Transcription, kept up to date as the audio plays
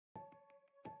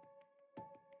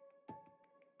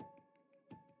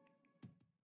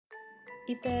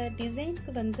இப்போ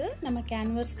டிசைனுக்கு வந்து நம்ம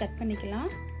கேன்வாஸ் கட்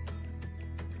பண்ணிக்கலாம்.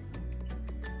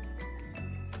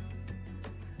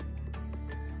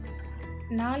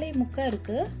 நாலே முக்கா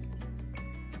இருக்கு.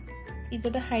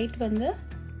 இதோட ஹைட் வந்து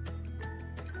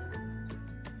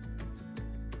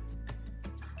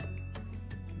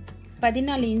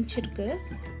 14 இன்ச் இருக்கு.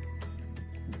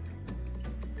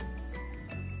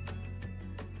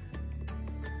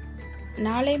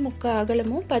 நாலே முக்கா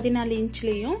அகலமும் 14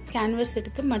 இன்ச்லயும் கேன்வாஸ்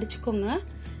எடுத்து மடிச்சுக்கோங்க.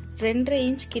 2.5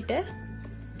 இன்ச் கிட்ட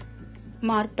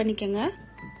மார்க் பண்ணிக்கோங்க.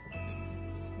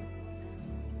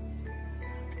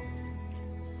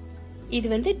 இது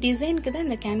வந்து டிசைனுக்கு தான்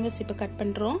இந்த கேன்வாஸ் இப்ப கட்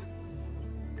பண்றோம்.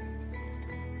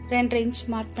 2.5 இன்ச்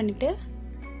மார்க் பண்ணிட்டு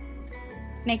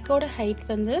நெக்கோட ஹைட்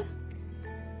வந்து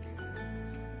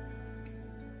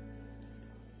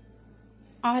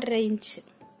 6.5 இன்ச்.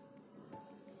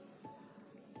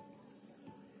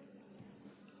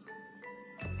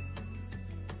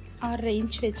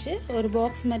 இன்ச் வச்சு ஒரு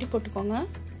பாக்ஸ் மாதிரி போட்டுக்கோங்க.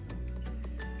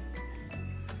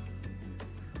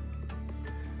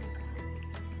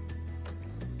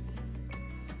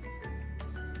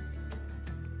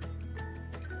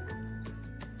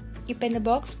 இப்போ இந்த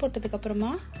பாக்ஸ் போட்டதுக்கு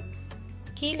அப்புறமா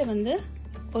கீழே வந்து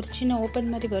ஒரு சின்ன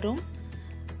ஓப்பன் மாதிரி வரும்.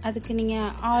 அதுக்கு நீங்க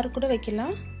 6 கூட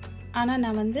வைக்கலாம். ஆனா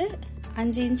நான் வந்து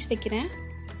 5 இன்ச் வைக்கிறேன்.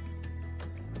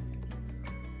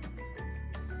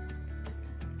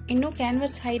 இன்னும்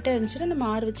கேன்வாஸ் ஹைட்டா இருந்துச்சுன்னா நம்ம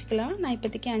 6 வச்சுக்கலாம். நான்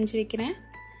இப்போதைக்கு 5 வைக்கிறேன்.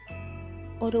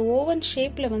 ஒரு ஓவன்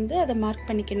ஷேப்ல வந்து அதை மார்க்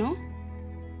பண்ணிக்கணும்.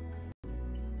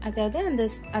 அதாவது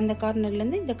அந்த கார்னர்ல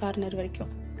இருந்து இந்த கார்னர்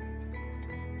வரைக்கும்.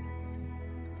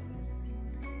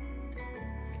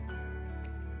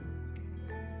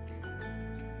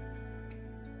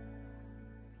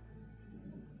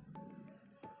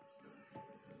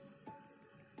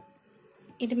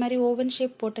 இது மாதிரி ஓவன்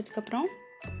ஷேப் போட்டதுக்கு அப்புறம்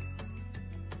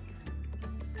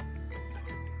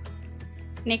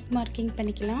நெக் மார்க்கிங்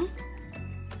பண்ணிக்கலாம்.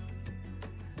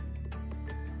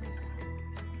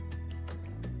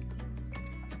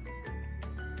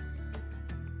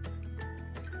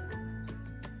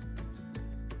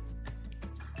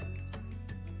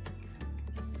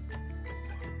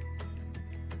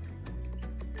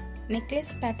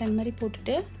 நெக்லஸ் பேட்டர்ன் மாதிரி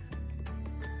போட்டுட்டு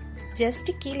ஜஸ்ட்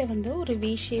கீழே வந்து ஒரு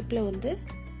வி ஷேப்ல வந்து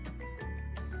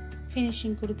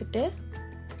ஃபினிஷிங் கொடுத்துட்டு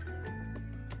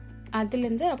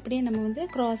அதுலேருந்து அப்படியே நம்ம வந்து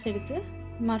கிராஸ் எடுத்து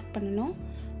மார்க் பண்ணணும்.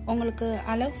 உங்களுக்கு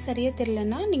அளவு சரியாக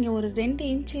தெரியலன்னா நீங்கள் ஒரு 2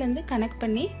 இன்ச்லேருந்து கனெக்ட்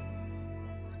பண்ணி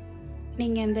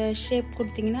நீங்கள் அந்த ஷேப்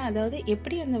கொடுத்தீங்கன்னா, அதாவது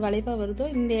எப்படி அந்த வளைவாக வருதோ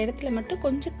இந்த இடத்துல மட்டும்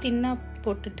கொஞ்சம் தின்னாக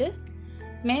போட்டுட்டு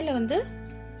மேலே வந்து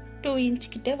 2 இன்ச்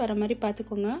கிட்ட வர மாதிரி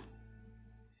பார்த்துக்கோங்க.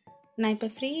 நான் இப்போ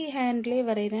ஃப்ரீ ஹேண்ட்லேயே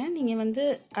வரைகிறேன். நீங்கள் வந்து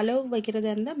அளவு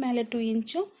வைக்கிறதா இருந்தால் மேலே 2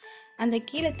 இன்ச்சும் அந்த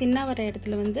கீழே தின்னா வர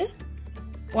இடத்துல வந்து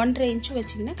 1.5 இன்ச்சும்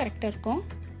வச்சிங்கன்னா கரெக்டாக இருக்கும்.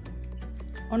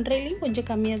 1.5லையும் கொஞ்சம்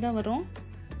கம்மியாக தான் வரும்.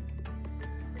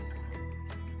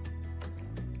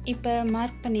 இப்போ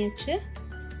மார்க் பண்ணியாச்சு.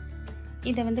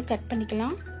 இதை வந்து கட்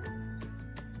பண்ணிக்கலாம்.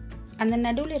 அந்த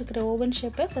நடுவில் இருக்கிற ஓவன்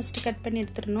ஷேப்பை ஃபர்ஸ்ட் கட் பண்ணி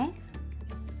எடுத்துடணும்.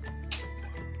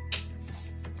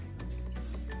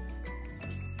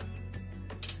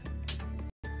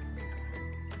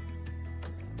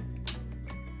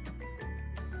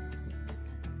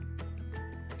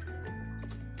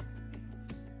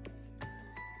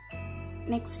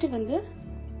 நெக்ஸ்ட் வந்து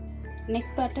நெக்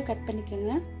பார்ட்டை கட்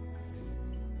பண்ணிக்கோங்க.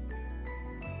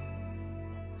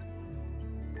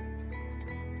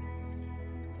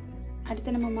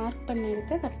 அடுத்து நம்ம மார்க் பண்ண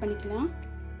இடத்தை கட் பண்ணிக்கலாம்.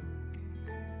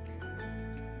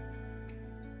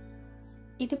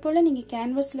 இது போல் நீங்கள்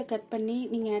கேன்வாஸில் கட் பண்ணி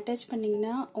நீங்கள் அட்டாச்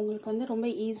பண்ணிங்கன்னா உங்களுக்கு வந்து ரொம்ப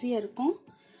ஈஸியாக இருக்கும்.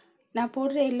 நான்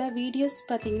போடுற எல்லா வீடியோஸ்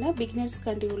பார்த்தீங்கன்னா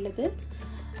பிகினர்ஸ்காண்டி உள்ளது.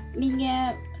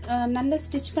 நீங்கள் நல்ல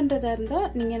ஸ்டிச் பண்ணுறதா இருந்தால்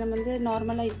நீங்கள் நம்ம வந்து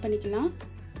நார்மலாக இது பண்ணிக்கலாம்.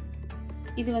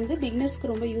 இது வந்து பிகினர்ஸ்க்கு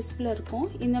ரொம்ப யூஸ்ஃபுல்லாக இருக்கும்.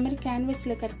 இந்த மாதிரி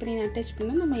கேன்வாஸில் கட் பண்ணி அட்டாச்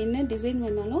பண்ணால் நம்ம என்ன டிசைன்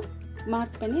வேணாலும்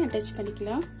மார்க் பண்ணி அட்டாச்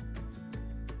பண்ணிக்கலாம்.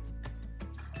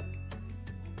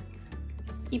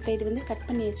 இப்போ இது வந்து கட்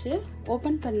பண்ணியாச்சு.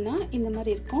 ஓப்பன் பண்ணால் இந்த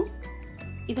மாதிரி இருக்கும்.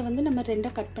 இதை வந்து நம்ம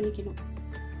 2 கட் பண்ணிக்கணும்.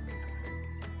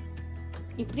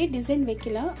 இப்படி டிசைன்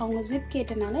வைக்கலாம். அவங்க ஜிப்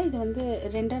கேட்டனால இது வந்து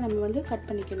 2 நம்ம வந்து கட்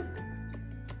பண்ணிக்கணும்.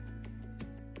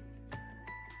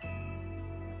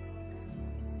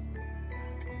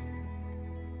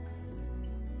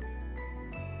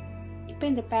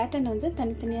 இப்போ இந்த பேட்டர்ன் வந்து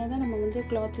தனித்தனியாக தான் நம்ம வந்து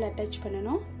கிளாத்தில் அட்டாச்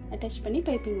பண்ணணும். அட்டாச் பண்ணி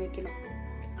பைப்பிங் வைக்கணும்.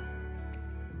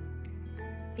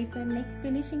 இப்போ நெக்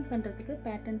ஃபினிஷிங் பண்ணுறதுக்கு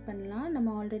பேட்டர்ன் பண்ணலாம்.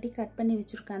 நம்ம ஆல்ரெடி கட் பண்ணி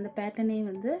வச்சுருக்க அந்த பேட்டர்னே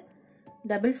வந்து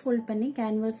டபுள் ஃபோல்ட் பண்ணி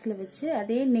கேன்வாஸில் வச்சு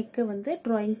அதே நெக்கை வந்து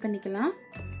ட்ராயிங் பண்ணிக்கலாம்.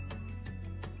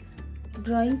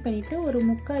 ட்ராயிங் பண்ணிவிட்டு ஒரு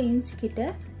 3/4 இன்ச் கிட்ட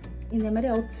இந்த மாதிரி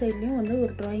அவுட் சைட்லேயும் வந்து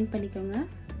ஒரு ட்ராயிங் பண்ணிக்கோங்க.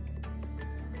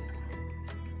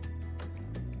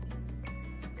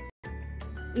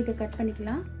 இதை கட்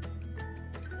பண்ணிக்கலாம்.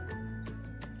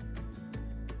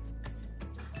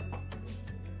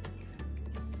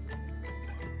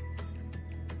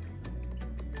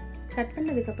 கட்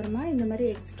பண்ணதுக்கப்புறமா இந்த மாதிரி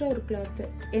எக்ஸ்ட்ரா ஒரு கிளாத்து,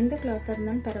 எந்த கிளாத்தாக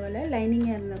இருந்தாலும் பரவாயில்ல,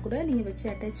 லைனிங்காக இருந்தால் கூட நீங்கள் வச்சு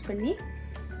அட்டாச் பண்ணி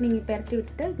நீங்கள் பரட்டி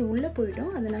விட்டுட்டு அது உள்ளே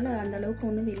போயிடும். அதனால் அந்த அளவுக்கு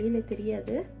ஒன்றும் வெளியில்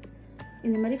தெரியாது.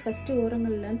 இந்த மாதிரி ஃபஸ்ட்டு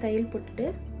ஓரங்கள்லாம் தையல் போட்டுட்டு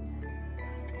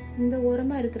இந்த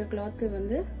ஓரமாக இருக்கிற கிளாத்து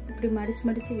வந்து இப்படி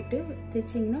மடிச்சு விட்டு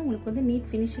தைச்சிங்கன்னா உங்களுக்கு வந்து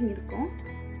நீட் ஃபினிஷிங் இருக்கும்.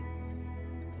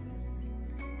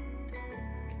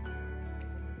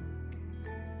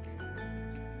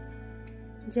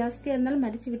 ஜாஸ்தியாக இருந்தாலும்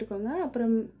மடித்து விட்டுக்கோங்க.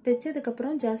 அப்புறம்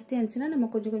தைச்சதுக்கப்புறம் ஜாஸ்தியாக இருந்துச்சுன்னா நம்ம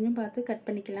கொஞ்சம் கொஞ்சம் பார்த்து கட்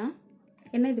பண்ணிக்கலாம்.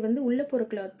 ஏன்னா இது வந்து உள்ளே போகிற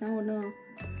கிளாத் தான், ஒன்றும்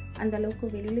அந்த அளவுக்கு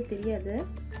வெளியில் தெரியாது.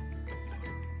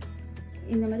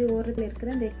 இந்த மாதிரி ஓரத்தில்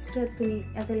இருக்கிற அந்த எக்ஸ்ட்ரா துணி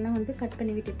அதெல்லாம் வந்து கட்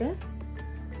பண்ணி விட்டுட்டு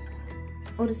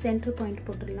ஒரு சென்டர் பாயிண்ட்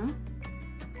போட்டுடலாம்.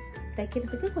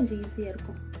 தைக்கிறதுக்கு கொஞ்சம் ஈஸியாக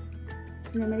இருக்கும்.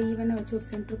 இந்த மாதிரி ஈவனாக வச்சு ஒரு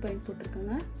சென்டர் பாயிண்ட்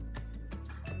போட்டிருக்கோங்க.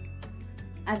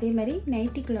 அதே மாதிரி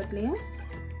நைட்டி கிளாத்லேயும்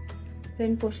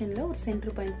ஃப்ரண்ட் போர்ஷனில் ஒரு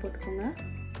சென்டர் பாயிண்ட் போட்டுக்கோங்க.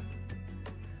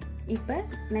 இப்போ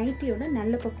நைட்டியோட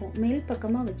நல்ல பக்கம் மேல்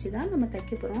பக்கமாக வச்சு தான் நம்ம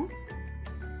தைக்க போகிறோம்.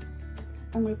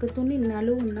 உங்களுக்கு துணி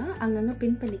நழுவுன்னா அங்கங்கே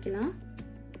பின் பண்ணிக்கலாம்.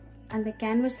 அந்த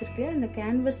கேன்வஸ் இருக்கு, அந்த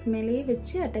கேன்வஸ் மேலேயே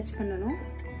வச்சு அட்டாச் பண்ணணும்.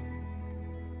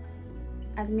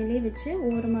 அது மேலேயே வச்சு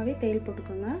ஓரமாகவே தையல்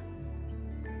போட்டுக்கோங்க.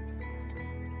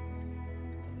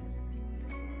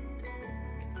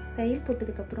 தையல்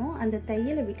போட்டதுக்கப்புறம் அந்த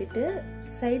தையலை விட்டுட்டு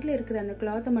சைடில் இருக்கிற அந்த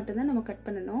கிளாத்தை மட்டும்தான் நம்ம கட்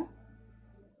பண்ணணும்.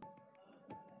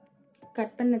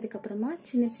 கட் பண்ணதுக்கப்புறமா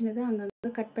சின்ன சின்னதாக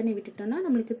அங்கங்கே கட் பண்ணி விட்டுட்டோம்னா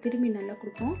நம்மளுக்கு திரும்பி நல்லா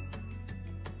கொடுக்கும்.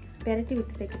 பெரட்டி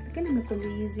விட்டு தைக்கிறதுக்கு நம்மளுக்கு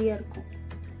கொஞ்சம் ஈஸியாக இருக்கும்.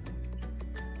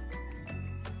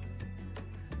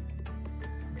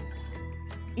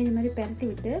 இந்த மாதிரி பெரட்டி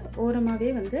விட்டு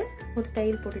ஓரமாகவே வந்து ஒரு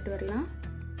தையல் போட்டுட்டு வரலாம்.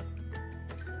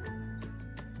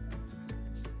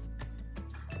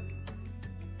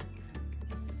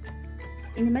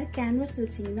 இந்த மாதிரி கேன்வஸ்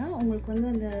வச்சிங்கன்னா உங்களுக்கு வந்து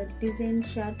அந்த டிசைன்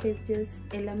ஷார்ப் எட்ஜஸ்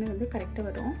எல்லாமே வந்து கரெக்டாக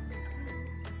வரும்.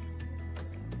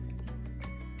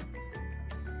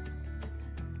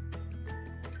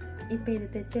 இப்போ இதை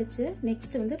தைச்சாச்சு.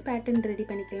 நெக்ஸ்ட் வந்து பேட்டர்ன் ரெடி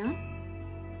பண்ணிக்கலாம்.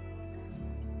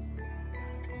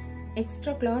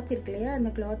 எக்ஸ்ட்ரா கிளாத் இருக்கு இல்லையா, அந்த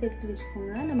கிளாத் எடுத்து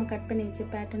வச்சுக்கோங்க. நம்ம கட் பண்ணி வச்ச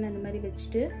பேட்டர்ன் அந்த மாதிரி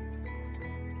வச்சுட்டு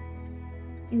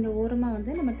இந்த ஓரமாக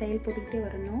வந்து நம்ம தையல் போட்டுக்கிட்டே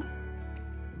வரணும்.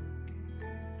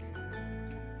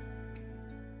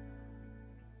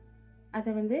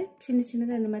 அதை வந்து சின்ன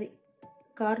சின்னதாக இந்த மாதிரி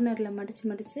கார்னரில்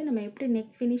மடித்து நம்ம எப்படி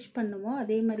நெக் ஃபினிஷ் பண்ணுமோ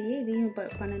அதே மாதிரியே இதையும்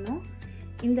பண்ணணும்.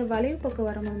 இந்த வளைவு பக்கம்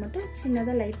வரும்போது மட்டும்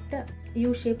சின்னதாக லைட்டாக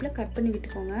யூ ஷேப்பில் கட் பண்ணி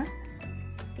விட்டுக்கோங்க.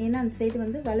 ஏன்னா அந்த சைடு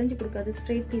வந்து வளைஞ்சு கொடுக்காது,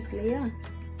 ஸ்ட்ரெயிட் பீஸ் இல்லையா.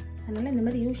 அதனால் இந்த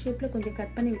மாதிரி யூ ஷேப்பில் கொஞ்சம்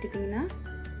கட் பண்ணி விட்டுட்டிங்கன்னா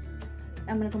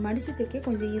நம்மளுக்கு மடித்து தைக்க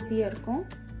கொஞ்சம் ஈஸியாக இருக்கும்.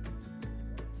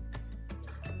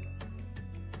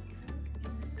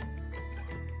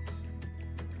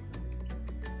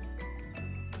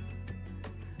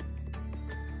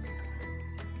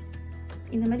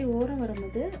 இந்த மாதிரி ஓரம்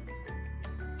வரும்போது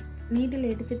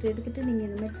நீடில் எடுத்துட்டு நீங்கள்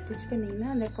இந்த மாதிரி ஸ்டிச் பண்ணிங்கன்னா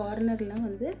அந்த கார்னர்லாம்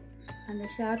வந்து அந்த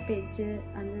ஷார்ப் எட்ஜு,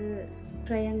 அந்த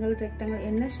ட்ரையாங்கிள், ரெக்டாங்கிள்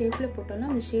என்ன ஷேப்பில் போட்டாலும்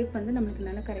அந்த ஷேப் வந்து நம்மளுக்கு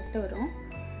நல்லா கரெக்டாக வரும்.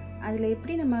 அதில்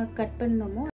எப்படி நம்ம கட்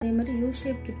பண்ணோமோ அதே மாதிரி யூ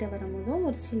ஷேப் கிட்ட வரும்போதும்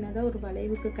ஒரு சின்னதாக ஒரு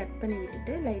வளைவுக்கு கட் பண்ணி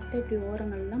விட்டுட்டு லைட்டாக இப்படி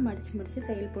ஓரங்கள்லாம் மடித்து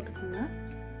தையல் போட்டுக்கோங்க.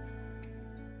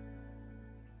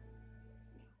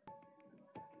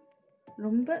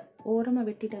 ரொம்ப ஓரமாக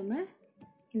வெட்டிடாமல்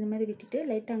இந்த மாதிரி விட்டுட்டு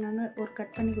லைட்டாக அங்கங்கே ஒரு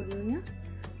கட் பண்ணி கொடுங்க.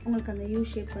 உங்களுக்கு அந்த யூ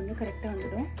ஷேப் வந்து கரெக்டாக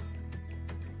வந்துடும்.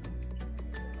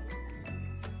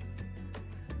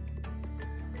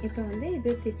 இப்போ வந்து இது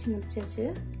தைச்சி முடிச்சாச்சு.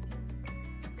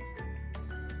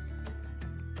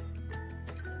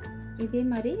 இதே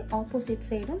மாதிரி ஆப்போசிட்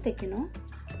சைடும் தைக்கணும்.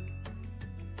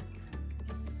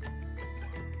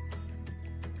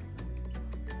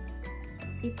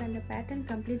 இப்போ இந்த பேட்டர்ன்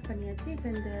கம்ப்ளீட் பண்ணியாச்சு. இப்போ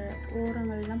இந்த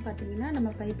ஓரங்கள்லாம் பார்த்தீங்கன்னா நம்ம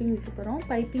பைப்பிங் வைக்க போகிறோம்.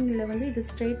 பைப்பிங்கில் வந்து இது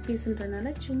ஸ்ட்ரெயிட்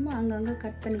பீஸுன்றனால சும்மா அங்கங்கே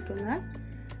கட் பண்ணிக்கோங்க.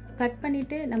 கட்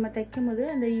பண்ணிவிட்டு நம்ம தைக்கும் போது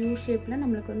அந்த யூ ஷேப்பில்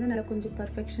நம்மளுக்கு வந்து நல்லா கொஞ்சம்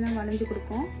பர்ஃபெக்ஷனாக வளைஞ்சு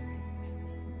கொடுக்கும்.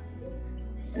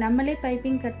 நம்மளே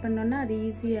பைப்பிங் கட் பண்ணோன்னா அது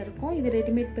ஈஸியாக இருக்கும். இது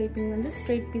ரெடிமேட் பைப்பிங் வந்து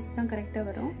ஸ்ட்ரெயிட் பீஸ் தான் கரெக்டாக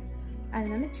வரும்.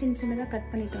 அதனால சின்ன சின்னதாக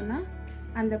கட் பண்ணிட்டோன்னா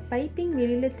அந்த பைப்பிங்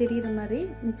வெளியில் தெரிகிற மாதிரி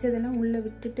மிச்சதெல்லாம் உள்ளே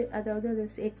விட்டுட்டு, அதாவது அது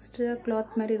எக்ஸ்ட்ரா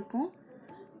கிளாத் மாதிரி இருக்கும்,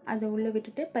 அதை உள்ளே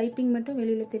விட்டுட்டு பைப்பிங் மட்டும்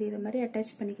வெளியில் தெரிகிற மாதிரி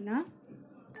அட்டாச் பண்ணிக்கலாம்.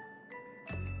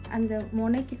 அந்த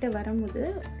முனைக்கிட்ட வரும்போது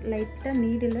லைட்டாக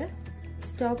நீடில்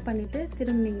ஸ்டாப் பண்ணிவிட்டு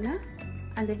திரும்பினீங்கன்னா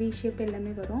அந்த வி ஷேப்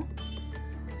எல்லாமே வரும்.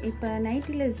 இப்போ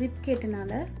நைட்டியில் ஜிப்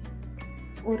கேட்டனால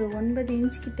ஒரு 9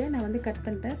 இன்ச் கிட்ட நான் வந்து கட்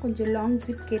பண்ணுறேன். கொஞ்சம் லாங்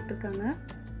ஜிப் கேட்டிருக்காங்க.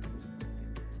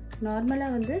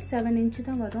 நார்மலாக வந்து 7 இன்ச்சு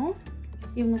தான் வரும்.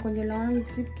 இவங்க கொஞ்சம் லாங்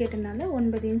ஜிப் கேட்டனால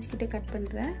 9 இன்ச் கிட்ட கட்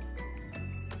பண்ணுறேன்.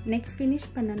 நெக்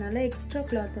ஃபினிஷ் பண்ணனால எக்ஸ்ட்ரா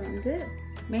கிளாத்தை வந்து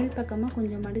மேல் பக்கமாக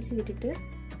கொஞ்சம் மடித்து விட்டுட்டு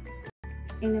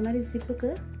இந்த மாதிரி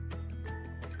ஜிப்புக்கு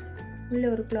உள்ள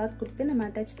ஒரு கிளாத் கொடுத்து நம்ம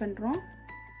அட்டாச் பண்ணுறோம்.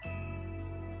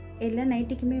 எல்லா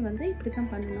நைட்டிக்குமே வந்து இப்படி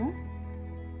தான் பண்ணணும்.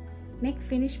 நெக்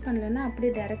ஃபினிஷ் பண்ணலைன்னா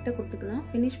அப்படியே டைரெக்டாக கொடுத்துக்கலாம்.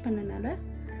 ஃபினிஷ் பண்ணனால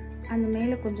அந்த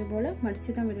மேலே கொஞ்சம் போல்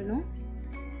மடித்து தான் விடணும்.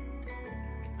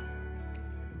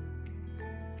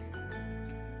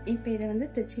 இப்போ இதை வந்து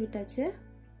தைச்சி விட்டாச்சு.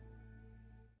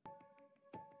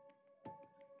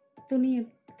 துணியை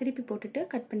திருப்பி போட்டுட்டு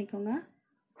கட் பண்ணிக்கோங்க.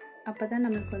 அப்போ தான்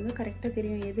நம்மளுக்கு வந்து கரெக்டாக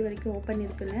தெரியும் எது வரைக்கும் ஓப்பன்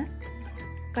இருக்குன்னு.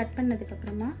 கட்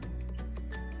பண்ணதுக்கப்புறமா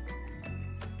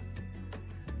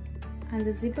அந்த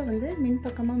ஜிப்பை வந்து மின்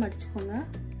பக்கமாக மடிச்சுக்கோங்க.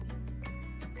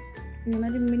 இந்த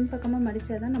மாதிரி மின் பக்கமாக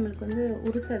மடித்தா தான் நம்மளுக்கு வந்து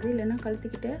உருத்தாது. இல்லைன்னா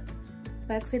கழுத்துக்கிட்ட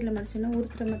பேக் சைடில் மடிச்சோன்னா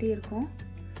உருத்துற மாதிரி இருக்கும்.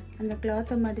 அந்த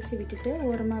கிளாத்தை மடித்து விட்டுட்டு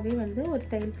ஓரமாகவே வந்து ஒரு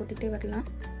தையல் போட்டுகிட்டே வரலாம்.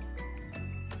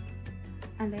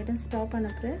 அந்த இடம் ஸ்டாப் ஆன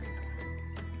அப்புறம்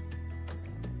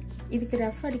இதுக்கு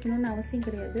ரஃப் அடிக்கணும்னு அவசியம்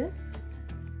கிடையாது.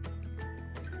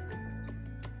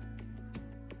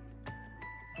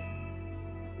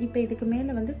 இப்போ இதுக்கு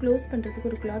மேலே வந்து க்ளோஸ் பண்ணுறதுக்கு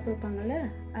ஒரு கிளாத் வைப்பாங்கள்ல,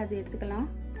 அது எடுத்துக்கலாம்.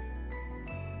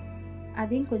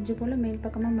 அதையும் கொஞ்சம் போல் மேல்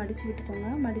பக்கமாக மடித்து விட்டுக்கோங்க.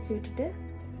 மடித்து விட்டுட்டு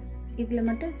இதில்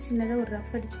மட்டும் சின்னதாக ஒரு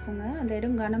ரஃப் அடிச்சுக்கோங்க. அந்த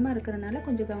இடம் கனமாக இருக்கிறனால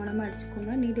கொஞ்சம் கவனமாக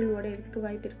அடிச்சுக்கோங்க. நீடில் உடையிறதுக்கு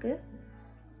வாய்ப்பு இருக்குது.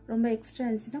 ரொம்ப எக்ஸ்ட்ரா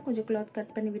இருந்துச்சுன்னா கொஞ்சம் கிளாத்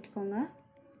கட் பண்ணி விட்டுக்கோங்க.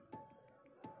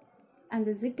 அந்த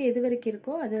ஜிப் எது வரைக்கும்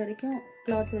இருக்கோ அது வரைக்கும்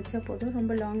கிளாத் வச்சா போதும்.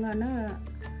 ரொம்ப லாங்கான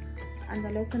அந்த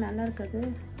அளவுக்கு நல்லா இருக்காது,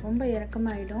 ரொம்ப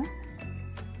இறக்கமாகிடும்.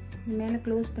 மேலே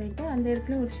க்ளோஸ் பண்ணிவிட்டு அந்த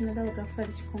இடத்துல ஒரு சின்னதாக ஒரு ரஃப்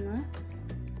அடிச்சுக்கோங்க.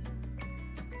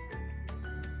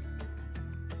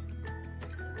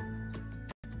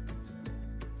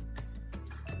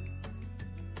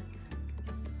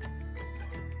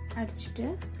 அடிச்சுட்டு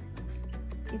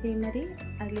இதே மாதிரி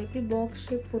அதில் எப்படி பாக்ஸ்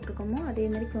ஷேப் போட்டிருக்கோமோ அதே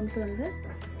மாதிரி கொண்டு வந்து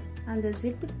அந்த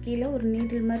ஜிப்பு கீழே ஒரு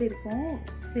நீடில் மாதிரி இருக்கும்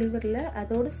சில்வரில்,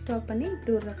 அதோடு ஸ்டாப் பண்ணி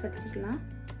இப்படி ஒரு ரஃப் அடிச்சுக்கலாம்.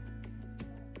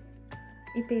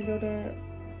 இப்போ இதோட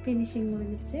ஃபினிஷிங்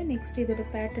முடிஞ்சிருச்சு. நெக்ஸ்ட் இதோட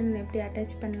பேட்டர்ன் எப்படி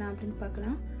அட்டாச் பண்ணலாம் அப்படின்னு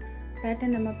பார்க்கலாம்.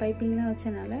 பேட்டர்ன் நம்ம பைப்பிங்லாம்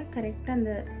வச்சனால கரெக்டாக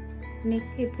அந்த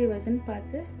நெக் எப்படி வருதுன்னு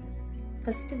பார்த்து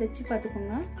ஃபஸ்ட்டு வச்சு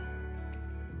பார்த்துக்கோங்க.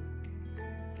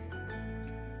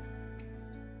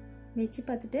 வச்சு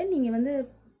பார்த்துட்டு நீங்கள் வந்து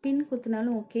பின்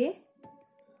குத்துனாலும் ஓகே.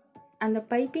 அந்த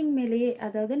பைப்பிங் மேலேயே,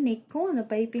 அதாவது நெக்கும் அந்த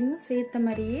பைப்பிங்கும் சேர்த்த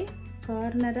மாதிரியே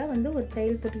கார்னராக வந்து ஒரு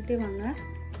தையல் போட்டுக்கிட்டே வாங்க.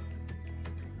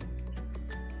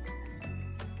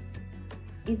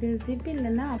 இது ஜிப்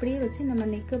இல்லைன்னா அப்படியே வச்சு நம்ம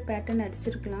நெக்கு பேட்டர்ன்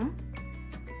அடிச்சிருக்கலாம்.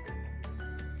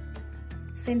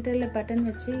 சென்டரில் பட்டன்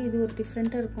வச்சு இது ஒரு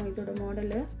டிஃப்ரெண்ட்டாக இருக்கும் இதோட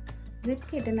மாடலு. ஜிப்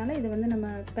கேட்டனால இதை வந்து நம்ம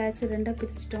பேட்ச் ரெண்டாக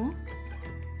பிரிச்சிட்டோம்.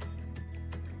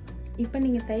 இப்போ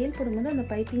நீங்கள் தையல் போடும்போது அந்த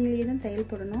பைப்பிங்லேயே தான் தையல்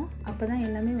போடணும். அப்போ தான்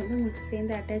எல்லாமே வந்து உங்களுக்கு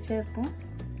சேர்ந்து அட்டாச்சாக இருக்கும்.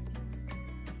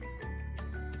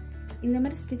 இந்த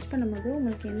மாதிரி ஸ்டிச் பண்ணும்போது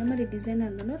உங்களுக்கு எந்த மாதிரி டிசைனாக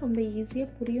இருந்தாலும் ரொம்ப ஈஸியாக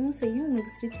புரியவும் செய்யும்.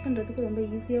 உங்களுக்கு ஸ்டிச் பண்ணுறதுக்கு ரொம்ப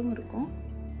ஈஸியாகவும் இருக்கும்.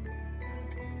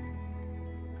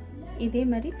 இதே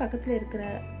மாதிரி பக்கத்தில் இருக்கிற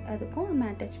அதுக்கும் நம்ம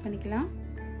அட்டாச் பண்ணிக்கலாம்.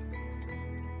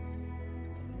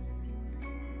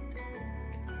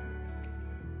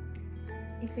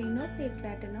 இப்போ இன்னொரு சைட்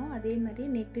பேட்டர்னும் அதே மாதிரி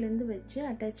நெக்லேருந்து வச்சு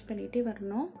அட்டாச் பண்ணிகிட்டே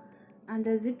வரணும்.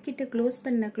 அந்த ஜிப் கிட்ட க்ளோஸ்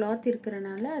பண்ண கிளாத்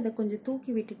இருக்கிறனால அதை கொஞ்சம்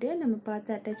தூக்கி விட்டுட்டு நம்ம பார்த்து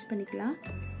அட்டாச் பண்ணிக்கலாம்.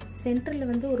 சென்டரில்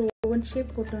வந்து ஒரு ஓவன்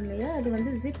ஷேப் போட்டோம் இல்லையா, அது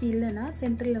வந்து ஜிப் இல்லைன்னா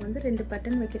சென்டரில் வந்து 2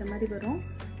 பட்டன் வைக்கிற மாதிரி வரும்.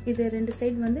 இது 2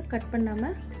 சைடு வந்து கட்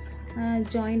பண்ணாமல்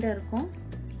ஜாயிண்டாக இருக்கும்.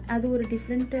 அது ஒரு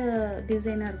டிஃப்ரெண்ட்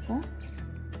டிசைனாக இருக்கும்.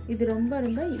 இது ரொம்ப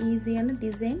ரொம்ப ஈஸியான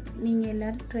டிசைன். நீங்கள்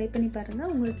எல்லோரும் ட்ரை பண்ணி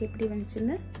பாருங்கள். உங்களுக்கு எப்படி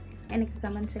வந்துச்சுன்னு எனக்கு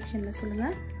கமெண்ட் செக்ஷனில்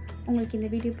சொல்லுங்கள். உங்களுக்கு இந்த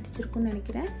வீடியோ பிடிச்சிருக்குன்னு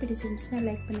நினைக்கிறேன். பிடிச்சிருந்துச்சுன்னா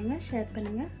லைக் பண்ணுங்கள், ஷேர்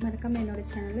பண்ணுங்கள். மறக்காமல் என்னோட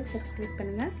சேனலை சப்ஸ்கிரைப்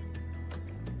பண்ணுங்கள்.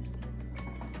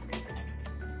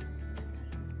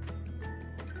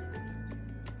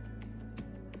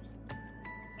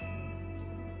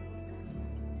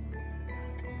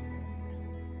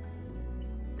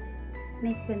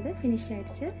 நெக் வந்து ஃபினிஷ்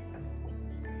ஆயிடுச்சு.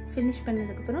 ஃபினிஷ்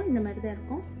பண்ணதுக்கப்புறம் இந்த மாதிரி தான்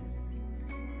இருக்கும்.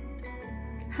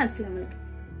 அஸ்ஸலாமு அலைக்கும்.